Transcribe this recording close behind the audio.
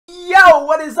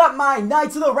what is up, my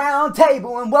Knights of the Round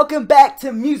Table, and welcome back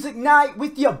to Music Night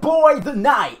with your boy, The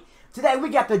Knight. Today we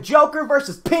got the Joker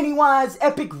versus Pennywise,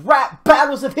 epic rap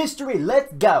battles of history.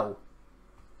 Let's go.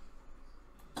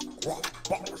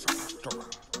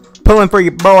 Pulling for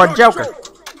your boy, Joker.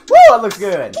 Woo, that looks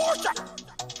good.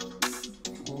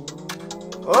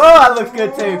 Oh, that looks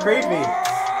good too. Creepy.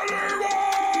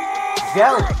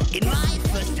 Go. In my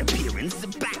first appearance, the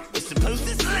Bat was supposed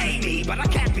to slay me, but I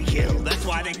can't be killed. That's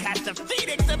why they cast a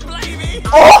phoenix to blame me.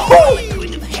 Oh! The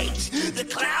Queen of Hate, the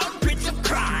Clown Prince of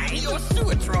Crime, your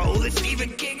sewer troll that Stephen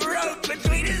King wrote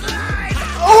between his lines.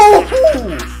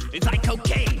 Oh! It's like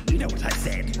cocaine, you know what I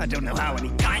said. I don't know how any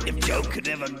kind of joke could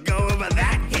ever go over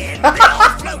that head. They all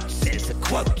float, says the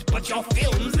quote, but your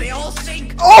films, they all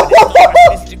sink. Oh!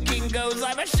 Mr. King goes,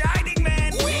 I'm a shining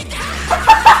man.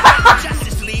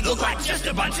 Justice League look like just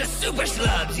a bunch of super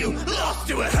slugs. You lost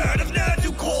to a herd of nerds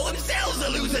who call themselves a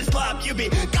losers club. You be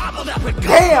gobbled up with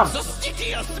Damn! gold, so stick to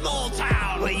your small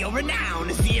town where you're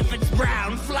renowned. See if it's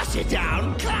brown, flush it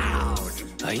down, cloud.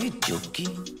 Are you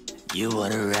joking? You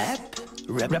wanna rap?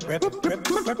 Rap, rap, rap, rap, rap,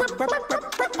 rap, rap, rap,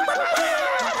 rap,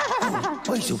 rap.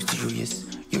 Why so serious?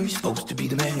 You're supposed to be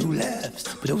the man who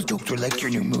laughs, but those jokes are like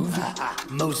your new movie,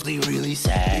 mostly really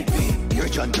sad. You're a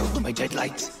John Doe with my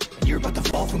deadlights, and you're about to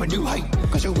fall from a new height,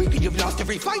 cause you're weak and you've lost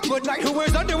every fight. But Knight who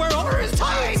wears underwear over his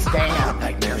ties. Damn.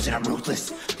 Nightmares and I'm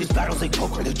ruthless. This battle's like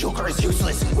poker, the Joker is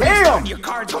useless. Damn. Your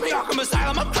cards from the Arkham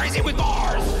Asylum, I'm crazy with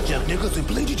bars. Jack Nicholson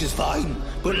played you just fine,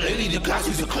 but lately the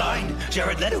classics declined.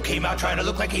 Jared Leto came out trying to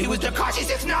look like he was Tekashi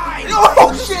 6ix9ine.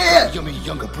 Oh shit! You're my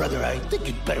younger brother, I think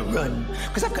you'd better run,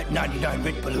 cause I've got 99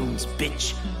 red balloons,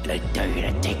 bitch, and I dare you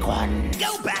to take one.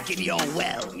 Go back in your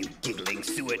well, you giggling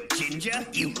sewer ginger.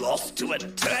 You lost to a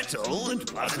turtle and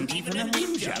wasn't even a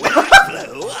ninja. When I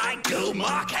blow, I go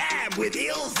Mark Ham with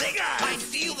ill zinger. I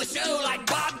steal the show like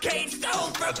Bob Kane stole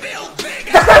from Bill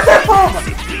Finger.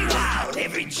 Loud,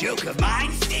 every joke of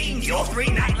mine stings. Your 3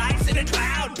 nightlights in a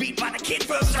cloud, beat by the kid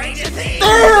from Stranger Things.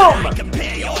 Damn! I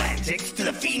compare your antics to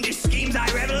the fiendish schemes I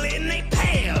revel in. They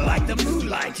pale like the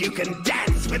moonlight. You can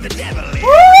dance with the devil in.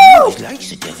 Woo! Likes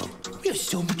the devil. We have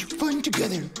so much fun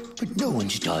together, but no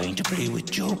one's dying to play with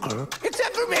Joker.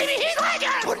 Except for maybe Heath Ledger!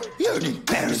 But you're an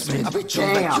embarrassment. I bet you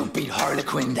like you beat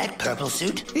Harlequin. That purple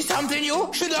suit is something you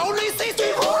should only see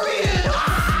Steve Harvey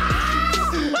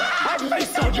in. I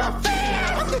faced on your fear.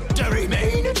 To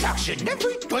remain attraction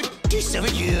every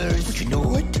 27 years. But you know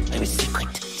what? I have a secret.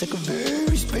 It's like a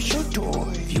very special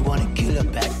toy. If you want to kill a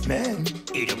Batman,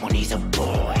 eat him when he's a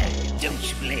boy.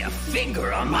 Don't you lay a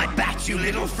finger on my bat, you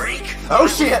little freak. Oh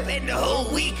shit! Spend a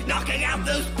whole week knocking out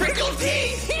those prickled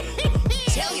teeth.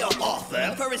 Tell your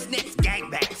author for his next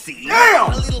gangbang scene.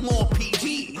 Damn! A little more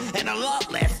PG and a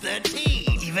lot less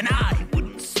 13. Even I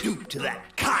wouldn't stoop to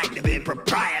that kind of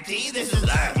impropriety. This is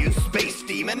Earth, you space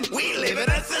demon. We live in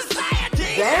a society.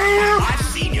 Damn! I've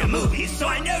seen your movies, so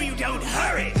I know you don't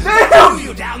hurry. Damn! Threw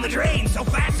you down the drain so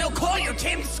fast, so call you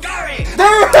Tim Scurry.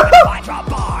 Damn! I drop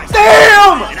bars.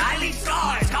 Damn! And I leave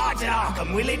scars. Cards at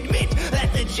Arkham will admit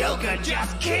that the Joker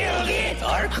just killed it.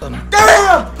 Arkham.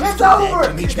 Damn! It's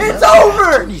over! It's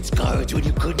over! Need scars when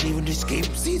you couldn't even escape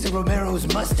Cesar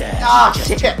Romero's mustache. Ah,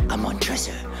 shit! I'm on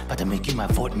dresser, but I'm making my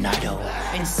Fortunato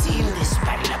and seal this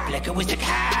battle up like it was a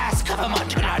cask of a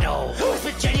Montanado.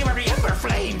 With January Ember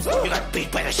Flames, you got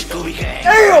beat by the Scooby Gang.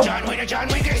 Damn! John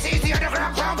Wayne sees the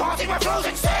underground crowd pausing my flows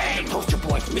insane. Poster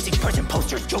boy, missing person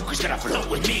posters, Joker's gonna float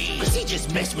with me. Cause he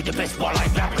just messed with the best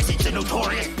walleye rappers, it's a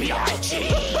notorious B.I.G.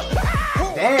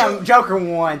 Damn, Joker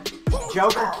won.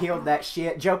 Joker killed that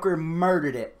shit. Joker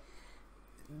murdered it.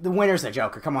 The winner's the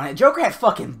Joker. Come on. Joker had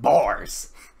fucking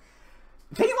bars.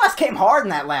 Pennywise came hard in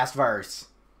that last verse.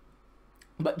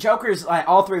 But Joker's, like,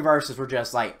 all 3 verses were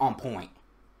just, like, on point.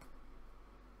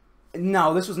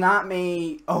 No, this was not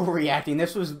me overreacting.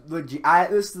 This was legit.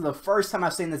 This is the first time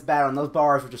I've seen this battle, and those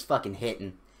bars were just fucking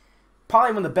hitting.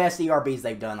 Probably one of the best ERBs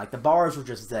they've done. Like, the bars were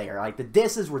just there. Like, the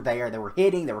disses were there. They were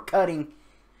hitting. They were cutting.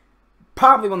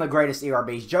 Probably one of the greatest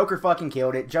ERBs. Joker fucking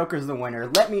killed it. Joker's the winner.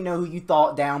 Let me know who you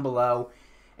thought down below.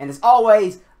 And as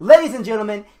always, ladies and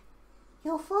gentlemen,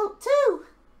 you'll vote too.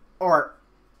 Or,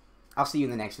 I'll see you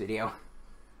in the next video.